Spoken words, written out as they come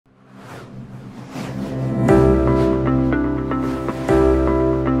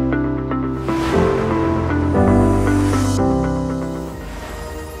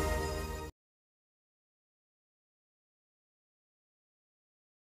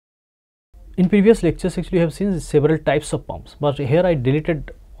in previous lectures actually you have seen several types of pumps, but here I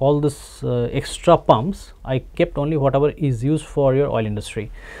deleted all this extra pumps. I kept only whatever is used for your oil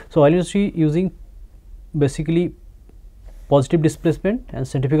industry. So oil industry using basically positive displacement and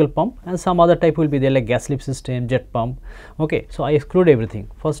centrifugal pump, and some other type will be there like gas lift system, jet pump. Okay, so I exclude everything.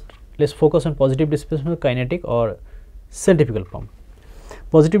 First let's focus on positive displacement, kinetic or centrifugal pump.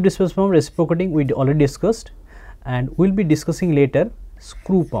 Positive displacement pump, reciprocating we already discussed, and we will be discussing later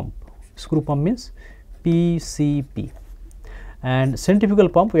screw pump. Screw pump means PCP, and centrifugal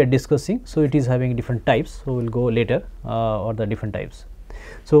pump we are discussing, so it is having different types, so we will go later or the different types.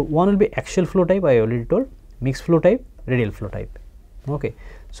 So one will be axial flow type, I already told, mixed flow type, radial flow type. Okay,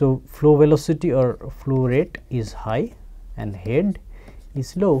 so flow velocity or flow rate is high and head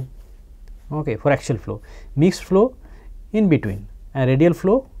is low. Okay, for axial flow. Mixed flow in between, and radial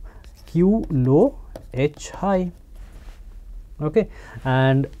flow Q low, H high. Okay,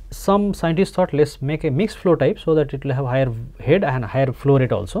 and some scientists thought let's make a mixed flow type so that it will have higher head and higher flow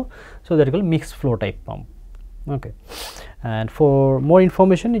rate also, so that is called mixed flow type pump. Okay, and for more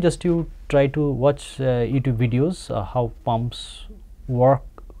information you try to watch YouTube videos how pumps work.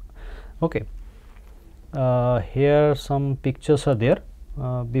 Okay, here some pictures are there.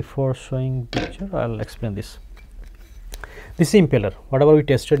 Before showing picture I will explain this. This is impeller, whatever we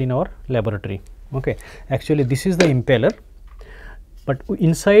tested in our laboratory. Okay, actually this is the impeller, but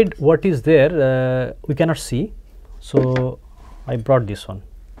inside what is there we cannot see, so I brought this one.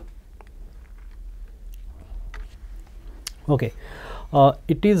 Okay,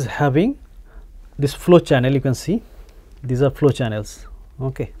 it is having this flow channel, you can see these are flow channels.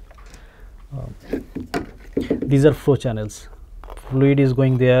 Okay, these are flow channels. Fluid is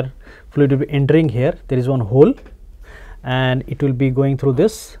going there, fluid will be entering here, there is one hole, and it will be going through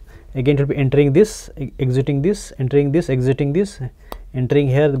this, again it will be entering this, exiting this, entering this, exiting this, entering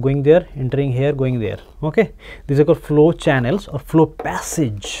here, going there, entering here, going there. Okay, these are called flow channels or flow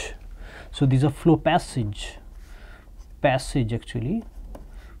passage. So these are flow passage actually,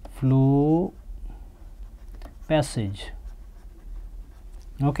 flow passage.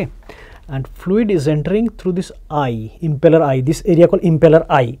 Okay, and fluid is entering through this eye, impeller eye, this area called impeller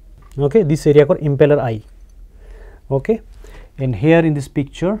eye. Okay, this area called impeller eye. Okay, and here in this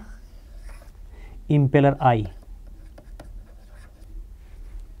picture impeller eye.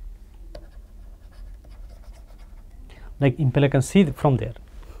 Like impeller can see from there,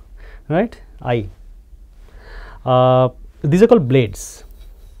 right? Eye. These are called blades.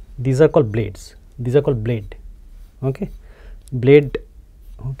 These are called blades. These are called blade. Okay, blade.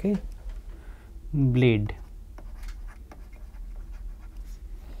 Okay, blade.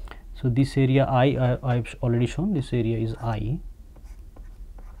 So this area eye I have already shown. This area is eye.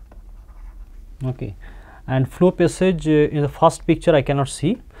 Okay, and flow passage in the first picture I cannot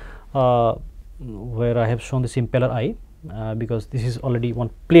see where I have shown this impeller eye because this is already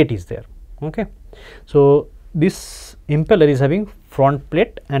one plate is there. Okay, so this impeller is having front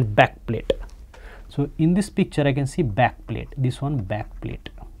plate and back plate. So in this picture I can see back plate, this one back plate,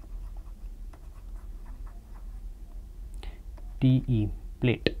 TE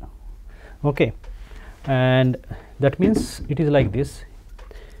plate. Okay, and that means it is like this.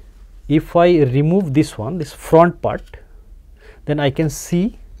 If I remove this one, this front part, then I can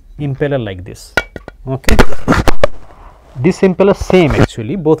see impeller like this. Okay, this impeller same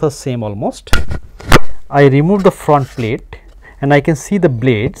actually, both are same almost. I remove the front plate and I can see the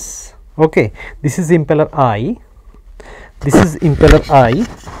blades. Okay, this is impeller eye, this is impeller eye.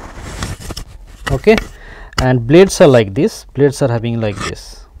 Okay, and blades are like this, blades are having like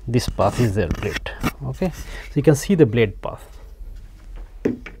this path is their blade. Okay, so you can see the blade path.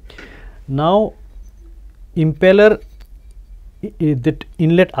 Now impeller, that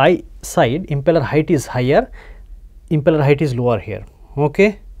inlet eye side, impeller height is higher, impeller height is lower here.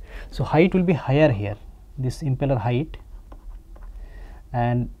 Okay, so height will be higher here, this impeller height,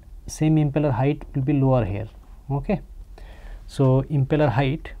 and same impeller height will be lower here. Okay, so impeller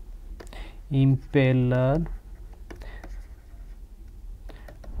height, impeller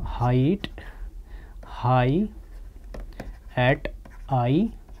height high at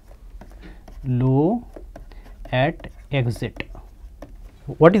eye, low at exit.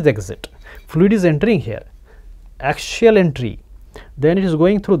 What is exit? Fluid is entering here, axial entry, then it is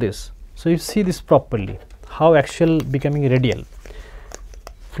going through this. So you see this properly, how axial becoming radial.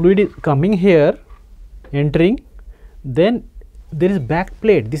 Fluid is coming here, entering, then there is back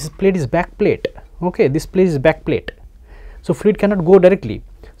plate, this plate is back plate. Okay, this plate is back plate, so fluid cannot go directly.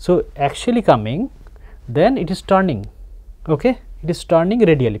 So actually coming, then it is turning. Okay, it is turning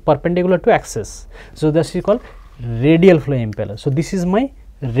radially perpendicular to axis, so this is called radial flow impeller. So this is my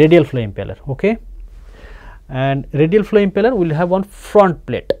radial flow impeller. Okay, and radial flow impeller will have one front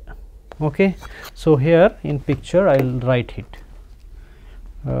plate. Okay, so here in picture I will write it.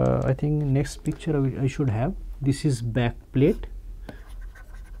 I think next picture I should have. This is back plate,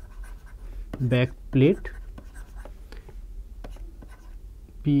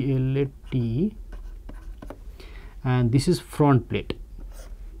 PLAT, and this is front plate.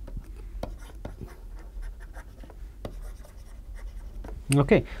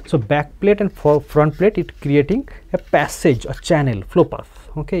 Okay, so back plate and front plate, it creating a passage, a channel, flow path.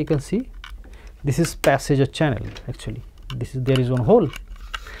 Okay, you can see this is passage or channel. Actually, this is, there is one hole.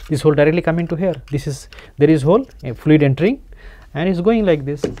 This hole directly coming to here. This is, there is hole, a fluid entering, and it's going like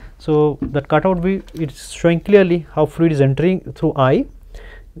this. So that cutout be, it's showing clearly how fluid is entering through eye,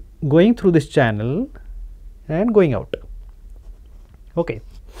 going through this channel and going out. Okay,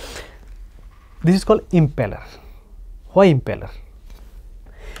 this is called impeller. Why impeller?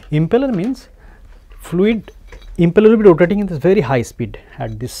 Impeller means fluid, impeller will be rotating in this very high speed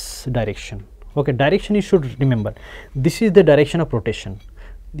at this direction. Okay, direction you should remember. This is the direction of rotation.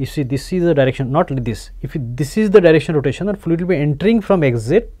 You see, this is the direction, not this. If this is the direction of rotation, then fluid will be entering from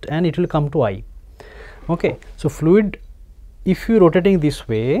exit and it will come to eye. Okay, so fluid, if you rotating this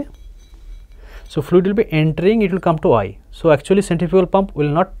way, so fluid will be entering, it will come to eye. So actually centrifugal pump will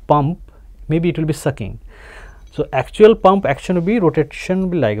not pump, maybe it will be sucking. So actual pump action will be, rotation will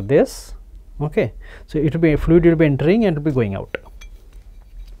be like this. Okay, so it will be, fluid will be entering and it will be going out.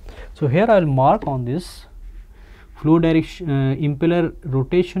 So here I will mark on this flow direction, impeller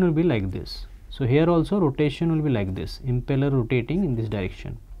rotation will be like this. So here also rotation will be like this, impeller rotating in this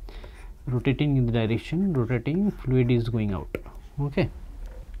direction, rotating in the direction, rotating, fluid is going out. Okay,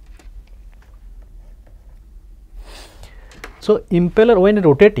 so impeller when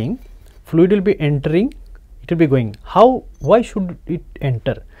rotating, fluid will be entering, it will be going. How, why should it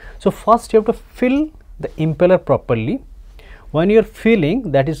enter? So first you have to fill the impeller properly. When you are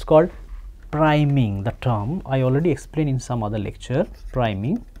filling, that is called priming. The term I already explained in some other lecture,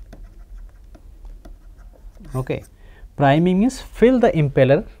 priming. Okay, priming means fill the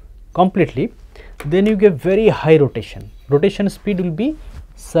impeller completely, then you get very high rotation. Rotation speed will be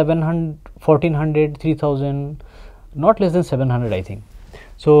 700, 1400, 3000, not less than 700 I think.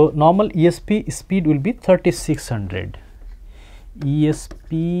 So normal ESP speed will be 3600.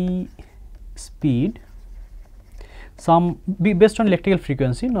 ESP speed, some be based on electrical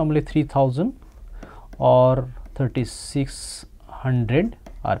frequency, normally 3000 or 3600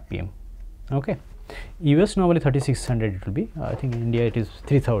 RPM. Okay, US normally 3600 it will be. I think in India it is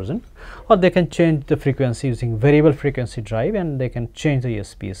 3000, or they can change the frequency using variable frequency drive and they can change the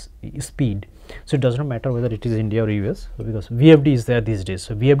ESP's speed. So it does not matter whether it is India or US, because VFD is there these days.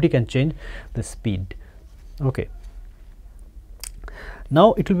 So VFD can change the speed. Okay.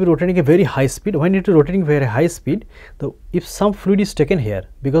 Now it will be rotating a very high speed. When it is rotating very high speed, if some fluid is taken here,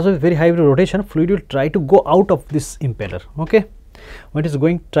 because of very high rotation, fluid will try to go out of this impeller. Okay, when it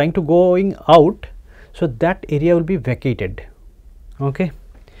is trying to going out, so that area will be vacated. Okay,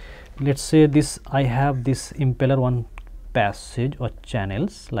 let's say this, I have this impeller one passage or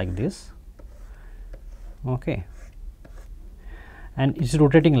channels like this. Okay, and it is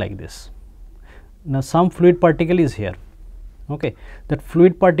rotating like this. Now some fluid particle is here. Okay, that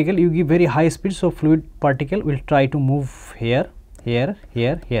fluid particle, you give very high speed, so fluid particle will try to move here, here,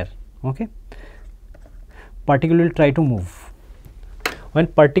 here, here. Okay, particle will try to move. When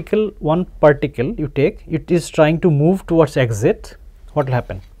one particle you take, it is trying to move towards exit, what will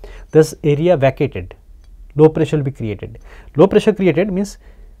happen? This area vacated, low pressure will be created. Low pressure created means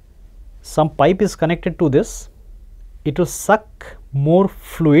some pipe is connected to this, it will suck more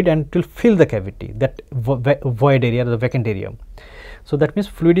fluid and it will fill the cavity, that void area, the vacant area. So that means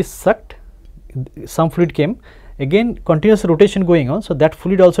fluid is sucked, some fluid came, again continuous rotation going on, so that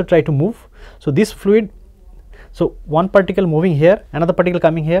fluid also try to move. So this fluid, so one particle moving here, another particle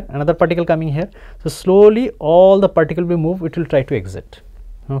coming here, another particle coming here, so slowly all the particle will move, it will try to exit.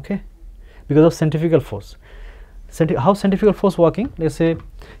 Okay, because of centrifugal force. How centrifugal force working? Let's say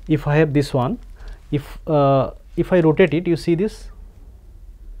if I have this one, if I rotate it, you see this.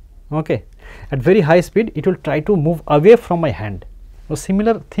 Okay, at very high speed it will try to move away from my hand. So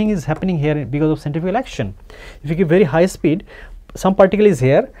similar thing is happening here because of centrifugal action. If you give very high speed, some particle is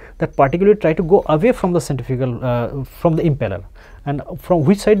here, that particle will try to go away from the centrifugal from the impeller, and from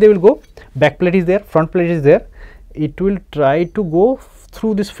which side they will go? Back plate is there, front plate is there, it will try to go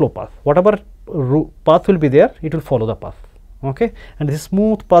through this flow path. Whatever path will be there, it will follow the path. Okay, and this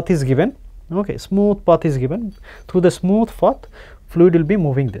smooth path is given. Okay, smooth path is given. Through the smooth path, fluid will be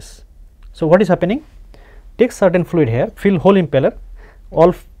moving this. So what is happening? Take certain fluid here, fill whole impeller,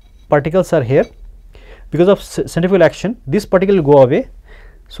 all particles are here. Because of centrifugal action, this particle will go away.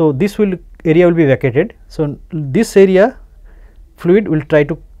 So this area will be vacated. So this area fluid will try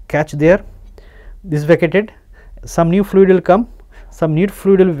to catch there. This vacated. Some new fluid will come. Some new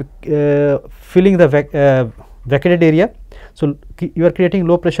fluid will filling the vacated area. So you are creating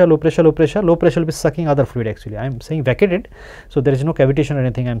low pressure, low pressure, low pressure. Low pressure will be sucking other fluid. Actually, I am saying vacated. So there is no cavitation or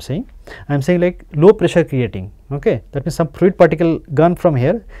anything. I am saying like low pressure creating. Okay, that means some fluid particle gone from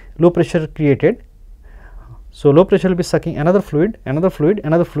here. Low pressure created. So low pressure will be sucking another fluid, another fluid,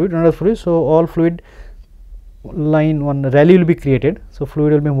 another fluid, another fluid. So all fluid line one rally will be created. So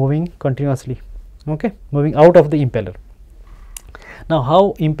fluid will be moving continuously. Okay, moving out of the impeller. Now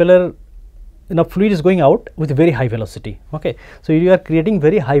how impeller, fluid is going out with very high velocity. Okay, so you are creating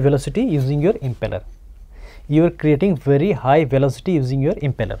very high velocity using your impeller. You are creating very high velocity using your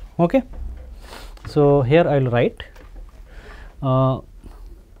impeller. Okay, so here I will write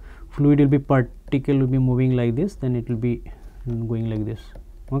fluid will be particle will be moving like this, then it will be going like this.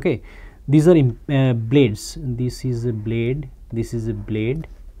 Okay, these are blades. This is a blade, this is a blade,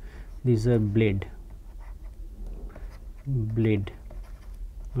 these are blade.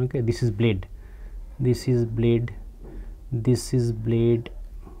 Okay, this is blade, this is blade, this is blade,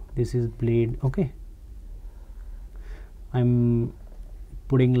 this is blade. Okay, I am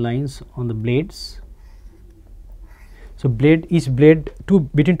putting lines on the blades. So blade, each blade,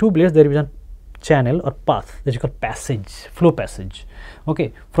 between two blades there is a channel or path that you call passage, flow passage.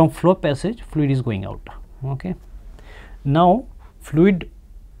 Okay, from flow passage fluid is going out. Okay, now fluid,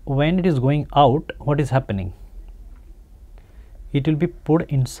 when it is going out, what is happening? It will be put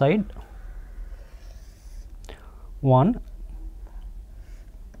inside one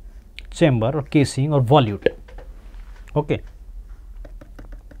chamber or casing or volute. Okay,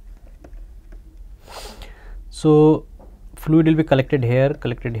 so fluid will be collected here,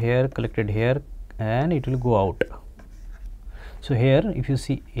 collected here, collected here, and it will go out. So here if you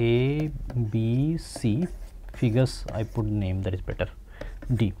see A, B, C figures, I put name, that is better,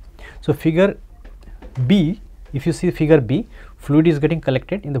 D. So figure B, if you see figure B, fluid is getting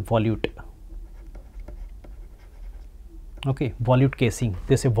collected in the volute. Okay, volute casing.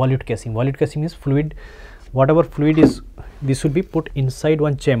 They say volute casing. Volute casing is fluid, whatever fluid is, this will be put inside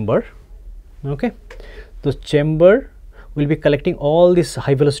one chamber. Okay, the chamber will be collecting all this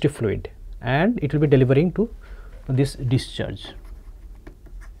high velocity fluid and it will be delivering to this discharge.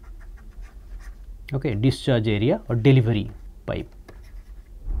 Okay, discharge area or delivery pipe.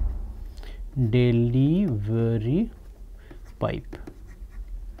 Delivery pipe.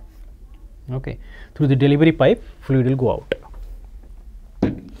 Okay, through the delivery pipe fluid will go out.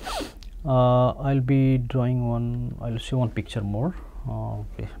 I'll be drawing one, I'll show one picture more.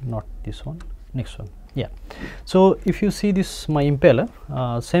 Okay, not this one, next one. Yeah, so if you see this my impeller,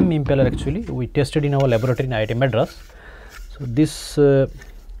 same impeller actually we tested in our laboratory in IIT Madras. So this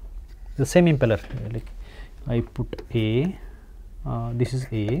the same impeller, like I put A, this is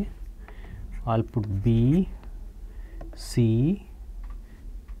A, I'll put B, C,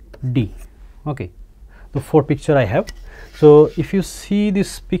 D. Okay, the 4 picture I have. So if you see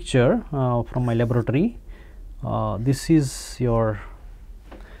this picture from my laboratory, this is your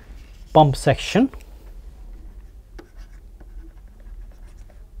pump section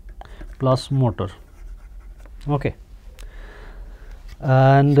plus motor. Okay,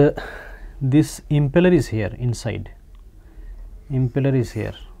 and this impeller is here inside, impeller is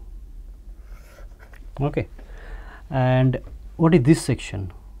here. Okay, and what is this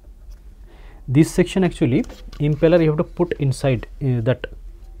section? This section actually impeller you have to put inside that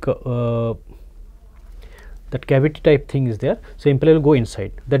cavity type thing is there. So impeller will go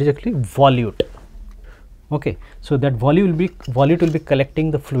inside, that is actually volute. Okay, so that volute will be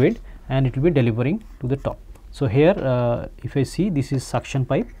collecting the fluid and it will be delivering to the top. So here if I see, this is suction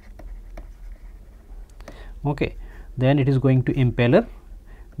pipe. Okay, then it is going to impeller,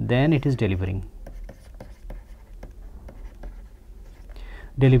 then it is delivering.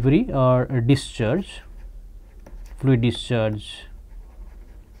 Delivery or discharge, fluid discharge.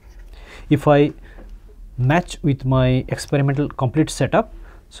 If I match with my experimental complete setup,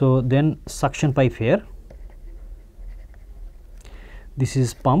 so then suction pipe here, this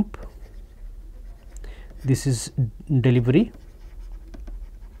is pump, this is delivery.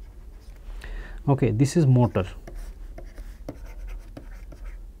 Okay, this is motor.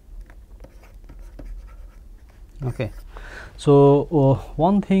 Okay, so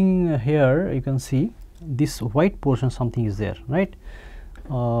one thing here you can see this white portion, something is there, right?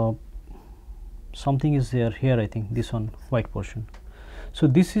 Something is there here, I think this one white portion. So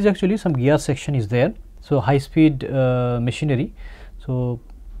this is actually some gear section is there. So high speed machinery. So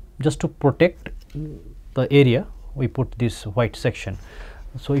just to protect the area, we put this white section.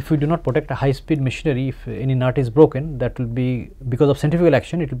 So if we do not protect a high speed machinery, if any nut is broken, that will be because of centrifugal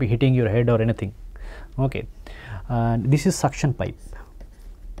action, it will be hitting your head or anything. Okay, and this is suction pipe.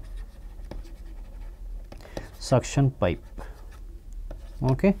 Suction pipe.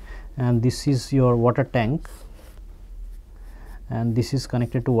 Okay, and this is your water tank, and this is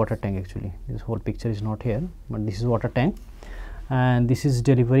connected to water tank. Actually, this whole picture is not here, but this is water tank, and this is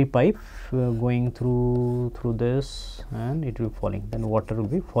delivery pipe going through this, and it will be falling, then water will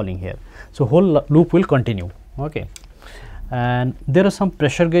be falling here. So whole loop will continue. Okay, and there are some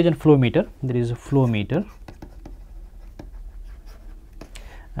pressure gauge and flow meter. There is a flow meter,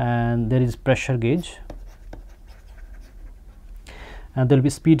 and there is pressure gauge, and there will be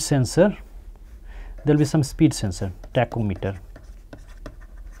speed sensor. There will be some speed sensor, tachometer.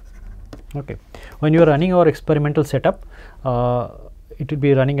 Okay, when you are running our experimental setup, it will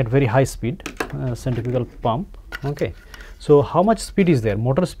be running at very high speed, centrifugal pump. Okay, so how much speed is there?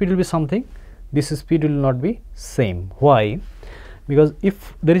 Motor speed will be something, this speed will not be same. Why? Because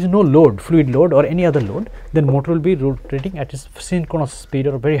if there is no load, fluid load or any other load, then motor will be rotating at its synchronous speed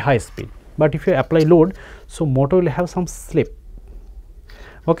or very high speed. But if you apply load, so motor will have some slip.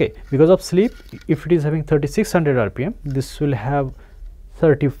 Okay, because of slip, if it is having 3600 rpm, this will have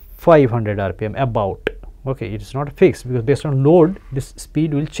 3500 rpm about. Okay, it is not fixed, because based on load this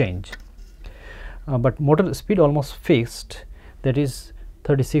speed will change, but motor speed almost fixed, that is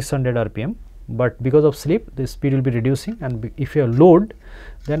 3600 rpm, but because of slip the speed will be reducing, and if you have load,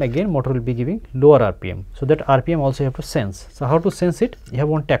 then again motor will be giving lower rpm. So that rpm also you have to sense. So how to sense it? You have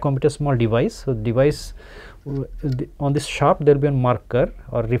one tachometer, small device. So device on this shaft there will be a marker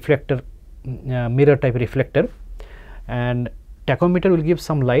or reflector, mirror type reflector, and tachometer will give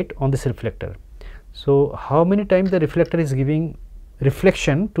some light on this reflector. So how many times the reflector is giving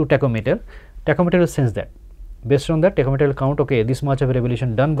reflection to tachometer, tachometer will sense that. Based on that, tachometer will count, okay, this much of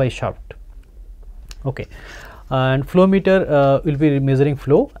revolution done by shaft. Okay, and flow meter will be measuring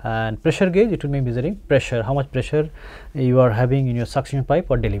flow, and pressure gauge, it will be measuring pressure, how much pressure you are having in your suction pipe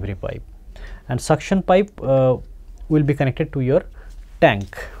or delivery pipe. And suction pipe will be connected to your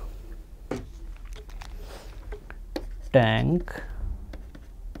tank.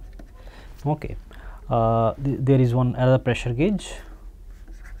 Okay, there is one another pressure gauge.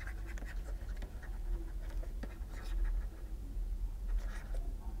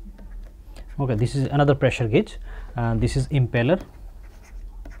 Okay, this is another pressure gauge, and this is impeller.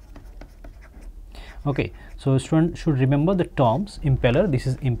 Okay, so student should remember the terms. Impeller, this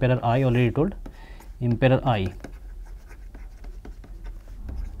is impeller I, already told, impeller I,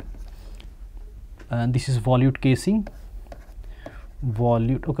 and this is volute casing.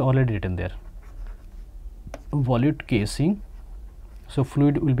 Volute, okay, already written there, volute casing. So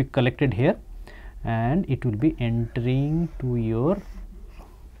fluid will be collected here, and it will be entering to your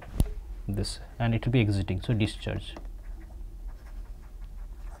this, and it will be exiting, so discharge.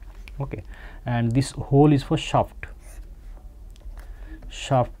 Okay, and this hole is for shaft.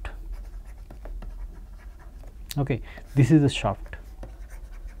 Okay, this is the shaft,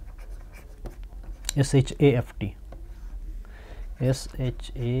 SHAFT,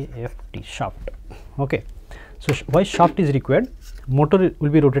 shaft. Okay, so why shaft is required? Motor will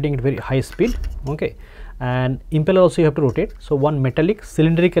be rotating at very high speed. Okay, and impeller also you have to rotate. So one metallic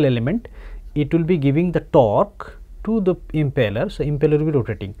cylindrical element, it will be giving the torque to the impeller, so impeller will be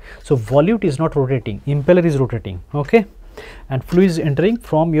rotating. So volute is not rotating, impeller is rotating. Okay, and fluid is entering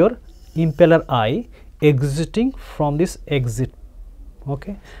from your impeller I, exiting from this exit.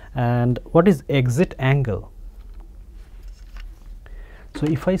 Okay, and what is exit angle? So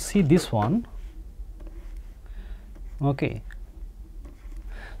if I see this one, okay,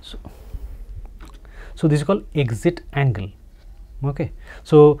 so this is called exit angle. Okay,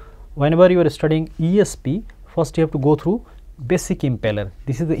 so whenever you are studying ESP, first you have to go through basic impeller.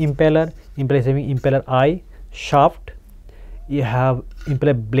 This is the impeller. Impeller is having impeller I, shaft, you have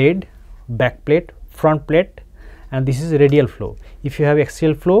impeller blade, back plate, front plate, and this is radial flow. If you have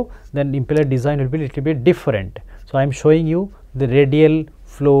axial flow, then impeller design will be a little bit different. So I am showing you the radial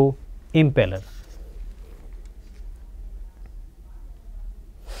flow impeller.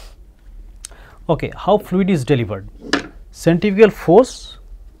 Okay, how fluid is delivered? Centrifugal force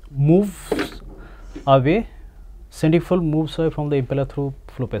moves away. Centrifugal moves away from the impeller through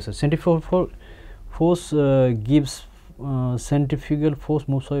flow passage. Centrifugal force gives centrifugal force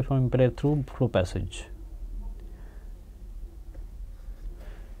moves away from impeller through flow passage.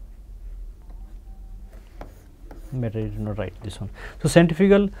 Better to not write this one. So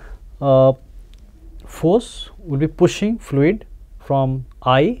centrifugal force will be pushing fluid from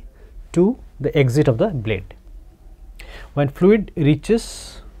eye to the exit of the blade. When fluid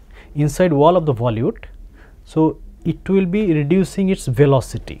reaches inside wall of the volute, so it will be reducing its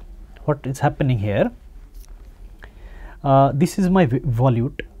velocity. What is happening here? This is my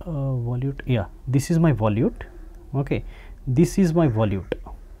volute, yeah, this is my volute, okay, this is my volute.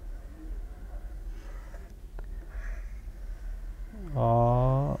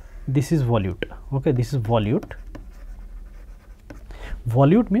 This is volute, okay, this is volute.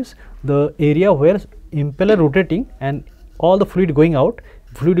 Volute means the area where impeller rotating and all the fluid going out,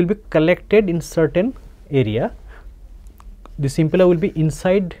 fluid will be collected in certain area. This impeller will be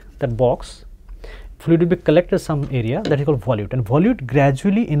inside that box, fluid will be collected some area, that is called volute, and volute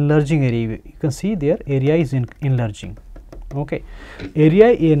gradually enlarging area. You can see there area is enlarging, okay.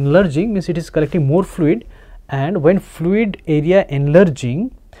 Area enlarging means it is collecting more fluid, and when fluid area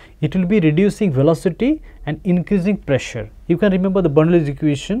enlarging, it will be reducing velocity and increasing pressure. You can remember the Bernoulli's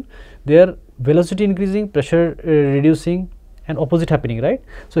equation, there velocity increasing, pressure reducing, and opposite happening, right.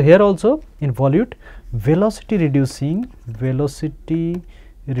 So here also in volute, velocity reducing,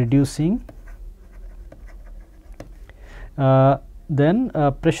 then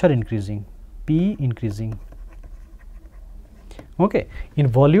pressure increasing, P increasing, okay. In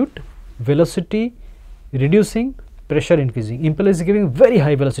volute, velocity reducing, pressure increasing. Impeller is giving very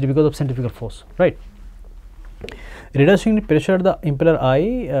high velocity because of centrifugal force, right. Reducing pressure at the impeller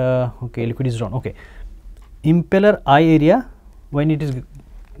eye, okay, liquid is drawn, okay. Impeller eye area, when it is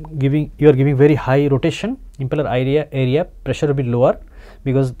giving, you are giving very high rotation, impeller area pressure will be lower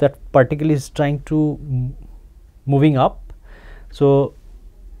because that particle is trying to moving up. So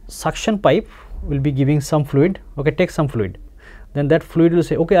suction pipe will be giving some fluid, okay, take some fluid, then that fluid will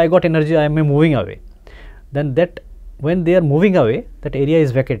say, okay, I got energy, I am moving away. Then that when they are moving away, that area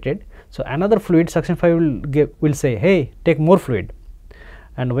is vacated, so another fluid, suction pipe will say, hey, take more fluid,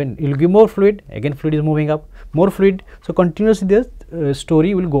 and when you will give more fluid, again fluid is moving up, more fluid, so continuously this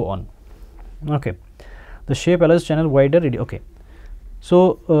story will go on, okay. The shape allows channel wider, okay.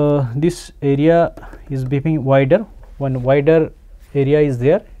 So this area is becoming wider. When wider area is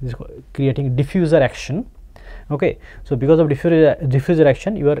there, is creating diffuser action, okay. So because of diffuser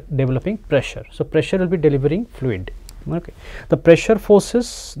action, you are developing pressure, so pressure will be delivering fluid, okay. The pressure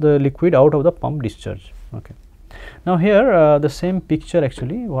forces the liquid out of the pump discharge, okay. Now here the same picture,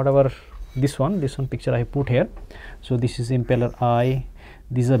 actually whatever this one picture I have put here. So this is impeller eye,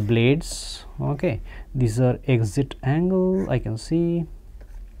 these are blades, okay, these are exit angle, I can see,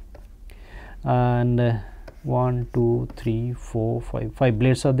 and 1 2 3 4 5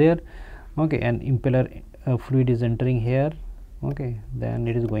 blades are there, okay, and impeller fluid is entering here, okay, then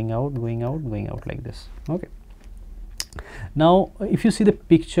it is going out like this, okay. Now if you see the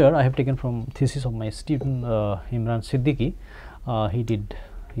picture I have taken from thesis of my student Imran Siddiqui, he did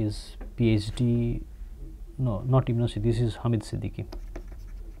his PhD, no, not Imran Siddiqui, this is Hamid Siddiqui.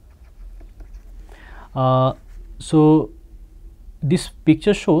 So this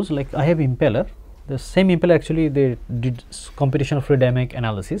picture shows, like, I have impeller, the same impeller, actually they did computational fluid dynamic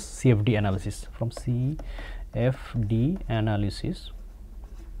analysis, CFD analysis, from CFD analysis,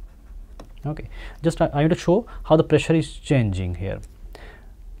 okay. Just I want to show how the pressure is changing here.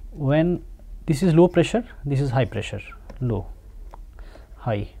 When this is low pressure, this is high pressure, low,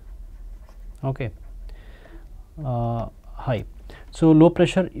 high, okay, high. So low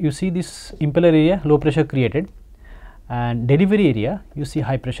pressure, you see this impeller area, low pressure created, and delivery area, you see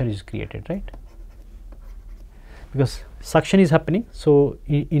high pressure is created, right, because suction is happening. So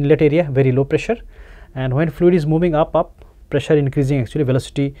inlet area very low pressure, and when fluid is moving up, pressure increasing, actually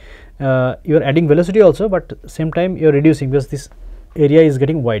velocity, you are adding velocity also, but same time you are reducing because this area is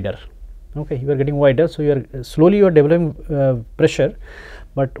getting wider, okay, you are getting wider, so you are slowly you are developing pressure,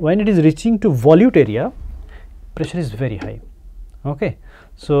 but when it is reaching to volute area, pressure is very high, okay.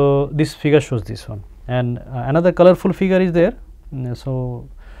 So this figure shows this one, and another colorful figure is there. So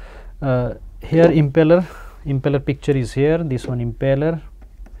here impeller picture is here, this one impeller,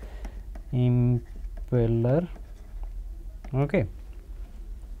 okay,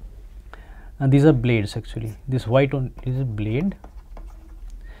 and these are blades, actually this white one is a blade,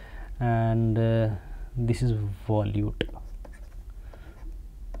 and this is volute,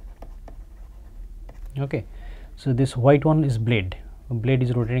 okay. So this white one is blade, blade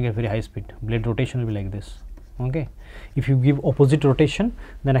is rotating at very high speed, blade rotation will be like this, okay. If you give opposite rotation,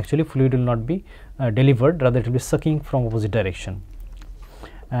 then actually fluid will not be delivered, rather it will be sucking from opposite direction.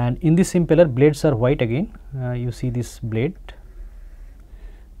 And in this impeller, blades are white again, you see this blade,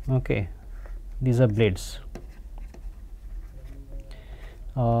 okay, these are blades,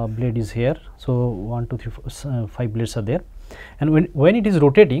 blade is here, so 1 2 3 4 5 blades are there, And when it is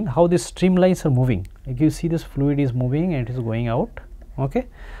rotating, how these streamlines are moving, if you see this fluid is moving and it is going out, okay,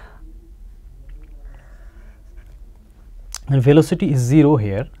 and velocity is 0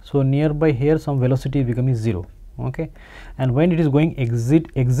 here. So nearby here some velocity is becoming 0, okay, and when it is going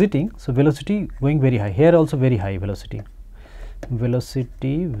exiting, so velocity going very high, here also very high velocity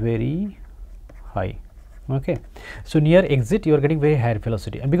very high, okay. So near exit you are getting very high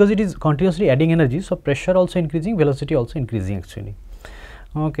velocity, and because it is continuously adding energy, so pressure also increasing, velocity also increasing actually,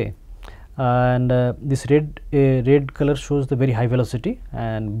 okay. And this red color shows the very high velocity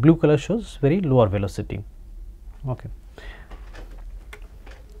and blue color shows very lower velocity, okay.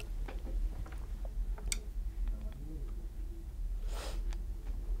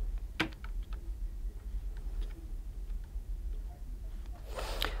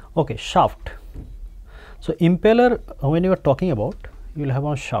 Okay, shaft. So impeller, when you are talking about, you will have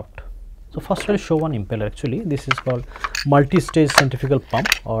one shaft. So first I will show one impeller. Actually this is called multi-stage centrifugal pump,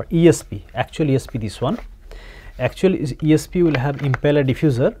 or ESP, actual ESP this one. Actual ESP will have impeller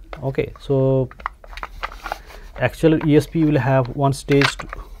diffuser, okay. So actual ESP will have one stage,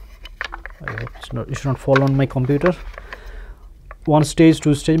 I hope it should not fall on my computer. One stage,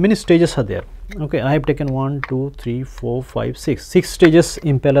 two stage, many stages are there, okay. I have taken 1 2 3 4 5 6 stages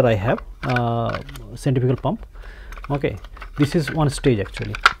impeller I have, centrifugal pump, okay. This is one stage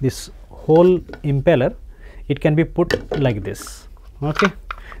actually. This whole impeller, it can be put like this, okay.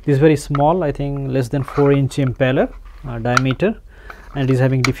 This is very small, I think less than 4-inch impeller diameter, and it is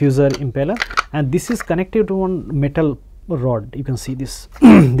having diffuser impeller, and this is connected to one metal rod. You can see this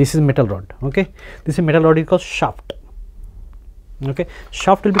this is metal rod, okay. This is metal rod is called shaft, okay.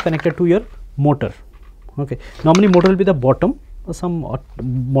 Shaft will be connected to your motor, okay. Normally motor will be the bottom, some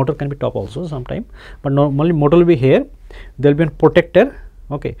motor can be top also sometime, but normally motor will be here. There will be a protector,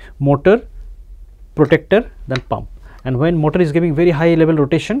 okay, motor, protector, then pump, and when motor is giving very high level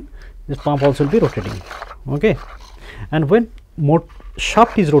rotation, this pump also will be rotating, okay. And when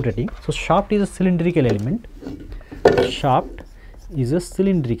shaft is rotating, so shaft is a cylindrical element, shaft is a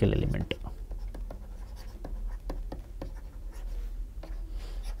cylindrical element,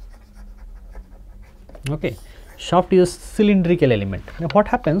 okay. Shaft is a cylindrical element. Now what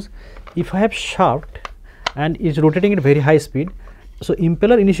happens if I have shaft and is rotating at very high speed? So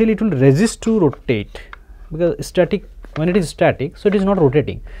impeller initially it will resist to rotate, because static, when it is static, so it is not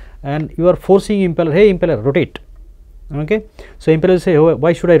rotating, and you are forcing impeller, hey impeller rotate, okay. So impeller will say, oh,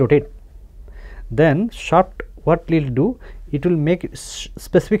 why should I rotate? Then shaft, what will do, it will make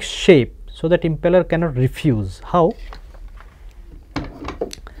specific shape so that impeller cannot refuse. How?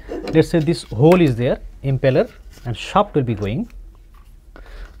 Let us say this hole is there, impeller, and shaft will be going,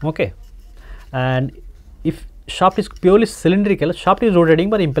 okay. And if shaft is purely cylindrical, shaft is rotating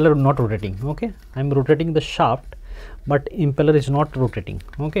but impeller not rotating, okay. I am rotating the shaft but impeller is not rotating,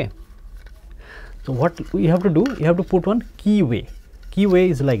 okay. So what we have to do, you have to put one keyway. Keyway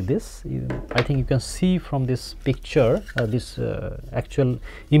is like this. I think you can see from this picture, this actual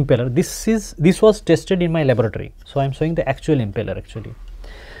impeller. This was tested in my laboratory, so I am showing the actual impeller actually,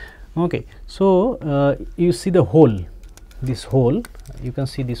 okay. So you see the hole, this hole, you can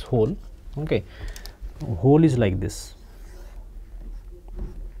see this hole, okay. Hole is like this,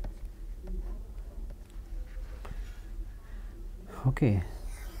 okay.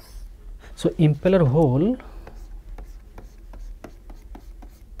 So impeller hole,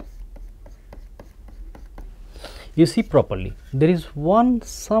 you see properly, there is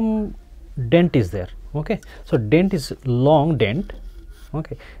some dent is there, okay. So dent is long dent,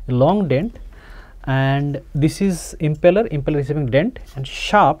 okay, long dent, and this is impeller is having dent, and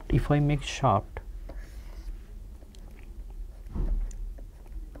shaft, if I make shaft,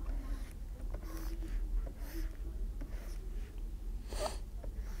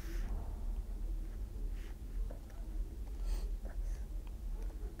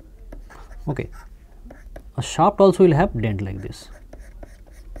 okay, a shaft also will have dent like this,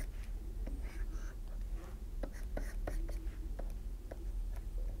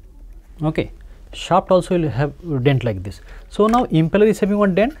 okay. Shaft also will have dent like this. So now impeller is having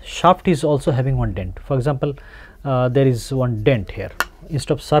one dent, shaft is also having one dent. For example, there is one dent here.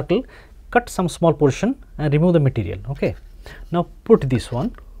 Instead of circle, cut some small portion and remove the material, okay. Now put this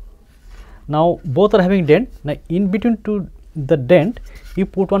one. Now both are having dent. Now in between to the dent, you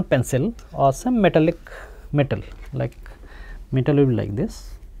put one pencil or some metallic metal, like metal will be like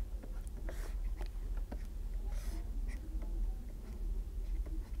this,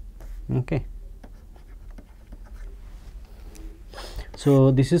 okay.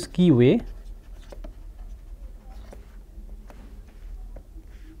 So this is keyway,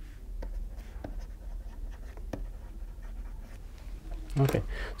 Okay,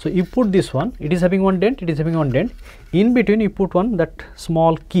 so you put this one, it is having one dent, it is having one dent, in between you put one that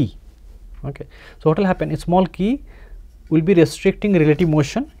small key. Okay, so what will happen, a small key will be restricting relative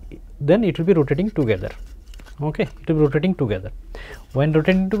motion, then it will be rotating together. Okay, it will be rotating together. When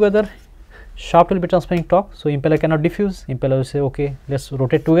rotating together, shaft will be transferring torque, so impeller cannot diffuse. Impeller will say, okay, let's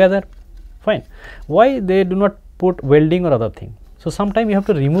rotate together. Fine. Why they do not put welding or other thing? So sometime you have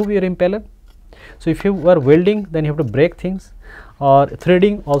to remove your impeller. So if you are welding, then you have to break things, or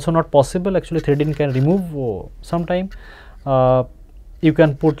threading also not possible. Actually, threading can remove sometime. You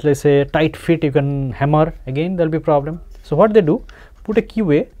can put, let's say, tight fit, you can hammer, again there will be problem. So what they do, put a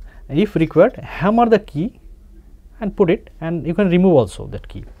keyway, if required, hammer the key and put it, and you can remove also that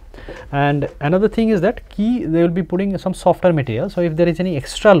key. And another thing is that key, they will be putting some softer material, so if there is any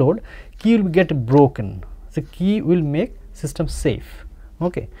extra load, key will get broken. The key will make system safe.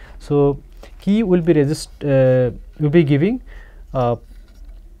 Okay, so key will be will be giving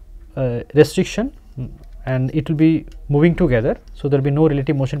restriction, and it will be moving together, so there will be no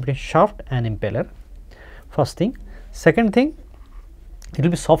relative motion between shaft and impeller. First thing. Second thing, it will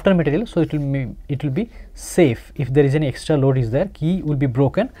be softer material, so it will be safe. If there is any extra load is there, key will be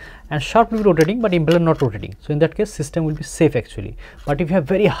broken and shaft will be rotating, but impeller not rotating. So in that case, system will be safe actually. But if you have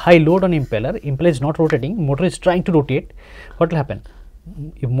very high load on impeller is not rotating, motor is trying to rotate, what will happen?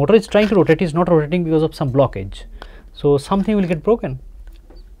 If motor is trying to rotate, is not rotating because of some blockage, so something will get broken.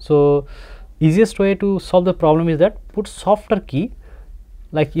 So easiest way to solve the problem is that put softer key.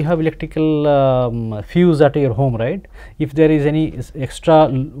 Like you have electrical fuse at your home, right? If there is any extra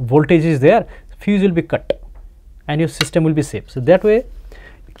voltage is there, fuse will be cut and your system will be safe. So that way,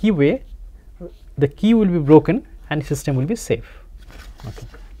 the key will be broken and system will be safe. Okay.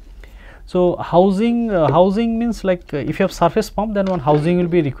 So housing means like if you have surface pump, then one housing will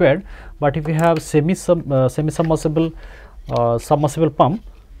be required. But if you have semi-submersible submersible pump,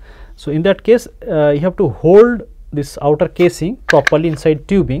 so in that case you have to hold this outer casing properly inside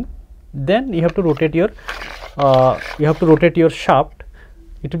tubing, then you have to rotate your shaft,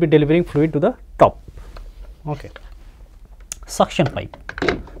 it will be delivering fluid to the top. Okay. Suction pipe,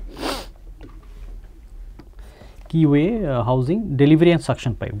 keyway, housing, delivery and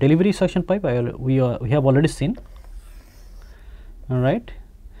suction pipe. Delivery suction pipe we have already seen. Alright,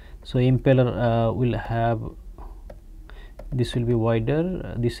 so impeller will have, this will be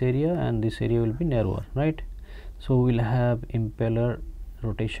wider, this area, and this area will be narrower, right? So we will have impeller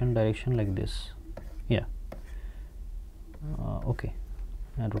rotation direction like this. Yeah. Okay,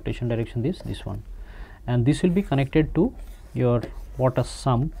 and rotation direction this one, and this will be connected to your water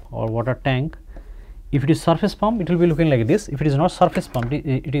sump or water tank. If it is surface pump, it will be looking like this. If it is not surface pump,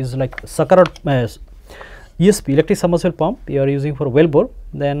 it is like sucker ESP, electric submersible pump, you are using for well bore,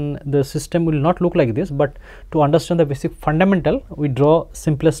 then the system will not look like this. But to understand the basic fundamental, we draw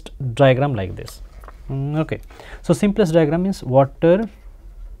simplest diagram like this. Okay, so simplest diagram means water,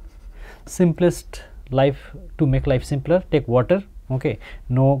 simplest life, to make life simpler, take water. Okay,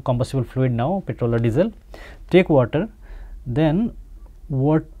 no combustible fluid now, petrol or diesel, take water, then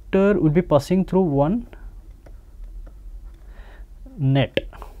water will be passing through one net,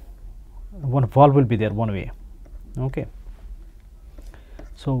 one valve will be there, one way. Okay,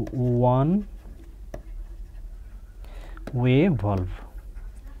 so one way valve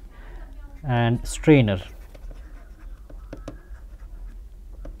and strainer.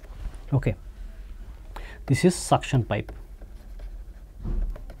 Okay, this is suction pipe,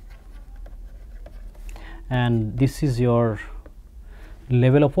 and this is your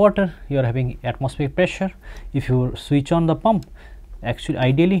level of water. You are having atmospheric pressure. If you switch on the pump, actually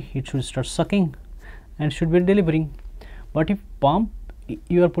ideally it should start sucking and should be delivering. But if pump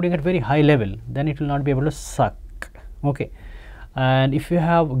you are putting at very high level, then it will not be able to suck. Okay, and if you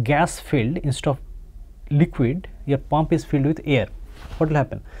have gas filled instead of liquid, your pump is filled with air, what will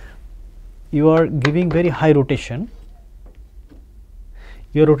happen? You are giving very high rotation,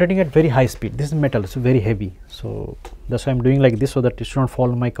 you are rotating at very high speed. This is metal, so very heavy, so that's why I am doing like this, so that it should not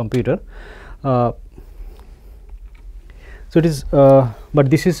fall on my computer. So it is but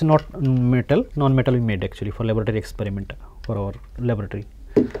this is not metal, non-metal we made actually for laboratory experiment, for our laboratory.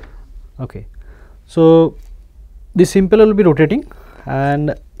 Okay, so this impeller will be rotating,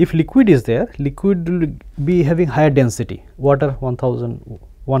 and if liquid is there, liquid will be having higher density. Water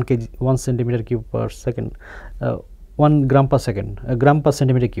 1 centimeter cube per second, 1 gram per second, a gram per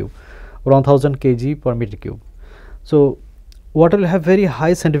centimeter cube, around 1000 kg per meter cube. So water will have very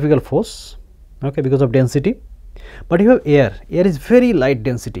high centrifugal force, okay, because of density. But you have air is very light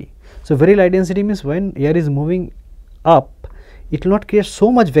density. So very light density means when air is moving up, it will not create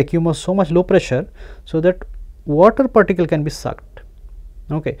so much vacuum or so much low pressure, so that water particle can be sucked.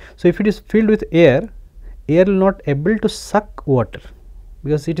 Okay. So, if it is filled with air, air will not able to suck water,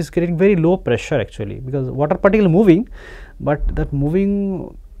 because it is creating very low pressure actually, because water particle moving, but that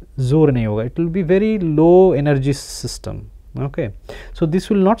moving zor nahi hoga, it will be very low energy system. Okay. So, this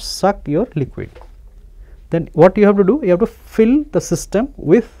will not suck your liquid. Then what you have to do, you have to fill the system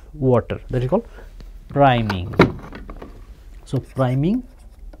with water, that is called priming. So, priming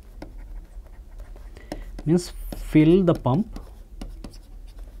means fill the pump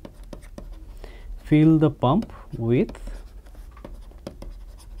with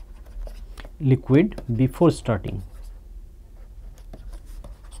liquid before starting.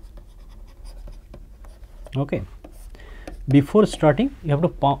 Okay. Before starting, you have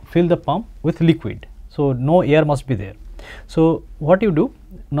to fill the pump with liquid. So, no air must be there. So, what you do,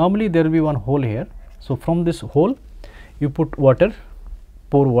 normally there will be one hole here. So, from this hole you put water,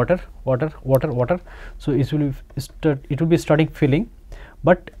 pour water. So, it will be starting filling,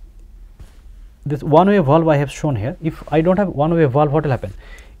 but this one way valve I have shown here. If I don't have one way valve, what will happen?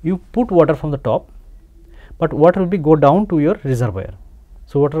 You put water from the top, but water will be go down to your reservoir.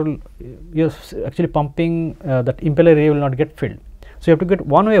 So, water will, you are actually pumping, that impeller area will not get filled. So, you have to get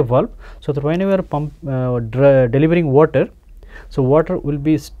one way valve, so that whenever delivering water, so water will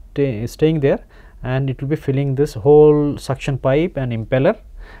be staying there, and it will be filling this whole suction pipe and impeller,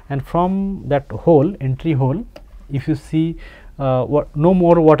 and from that hole, entry hole, if you see no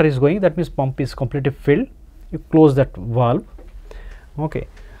more water is going, that means pump is completely filled, you close that valve. Okay.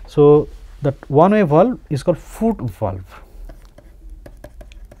 So, that one way valve is called foot valve.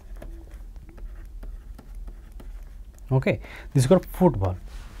 Okay. This is called foot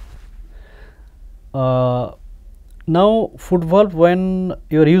valve. Now, foot valve when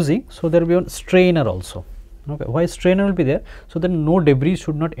you are using, so there will be a strainer also. Okay. Why strainer will be there? So, then no debris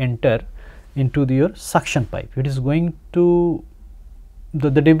should not enter into your suction pipe. It is going to the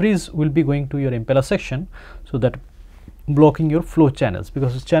debris will be going to your impeller section, so that blocking your flow channels,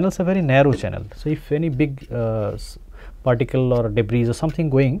 because channels are very narrow channel. So, if any big particle or debris or something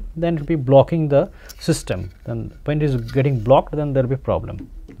going, then it will be blocking the system. Then when it is getting blocked, then there will be problem.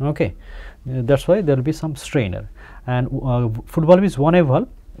 Okay. That is why there will be some strainer. And foot valve is one way valve.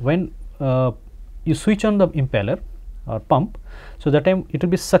 When you switch on the impeller or pump, so that time it will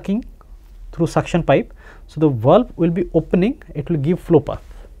be sucking through suction pipe. So, the valve will be opening, it will give flow path.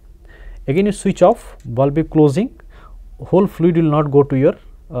 Again you switch off, valve be closing, whole fluid will not go to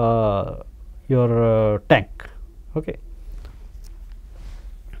your tank. Okay.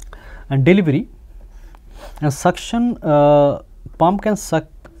 And delivery and suction, pump can suck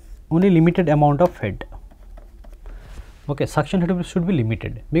only limited amount of head. Okay. Suction head should be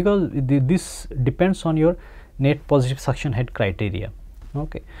limited, because this depends on your net positive suction head criteria.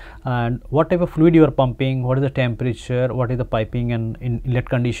 Okay. And what type of fluid you are pumping, what is the temperature, what is the piping and inlet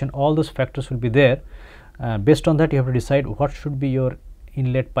condition, all those factors will be there. Based on that, you have to decide what should be your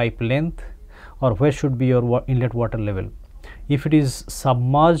inlet pipe length, or where should be your inlet water level. If it is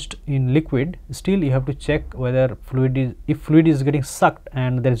submerged in liquid, still you have to check whether if fluid is getting sucked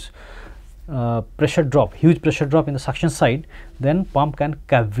and there is pressure drop, huge pressure drop in the suction side, then pump can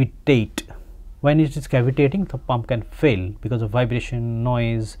cavitate. When it is cavitating, the pump can fail because of vibration,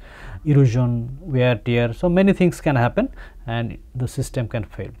 noise, erosion, wear, tear. So, many things can happen and the system can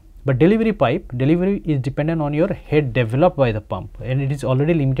fail. But delivery pipe, delivery is dependent on your head developed by the pump, and it is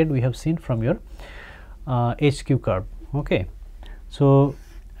already limited, we have seen from your HQ curve. Okay. So,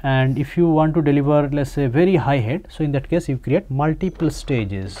 and if you want to deliver, let us say, very high head, so in that case you create multiple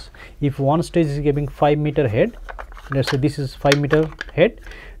stages. If one stage is giving 5 meter head, let us say this is 5 meter head,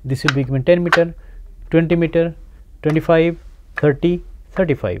 this will be given 10 meter, 20 meter, 25, 30,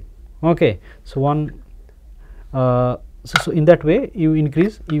 35. Okay. So, so in that way you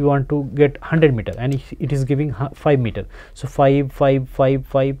increase, you want to get 100 meter, and if it is giving 5 meter. So, 5, 5, 5,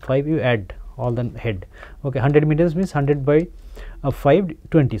 5, 5, you add all the head. Okay. 100 meters means 100 by 5,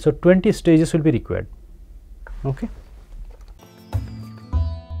 20. So, 20 stages will be required. Okay.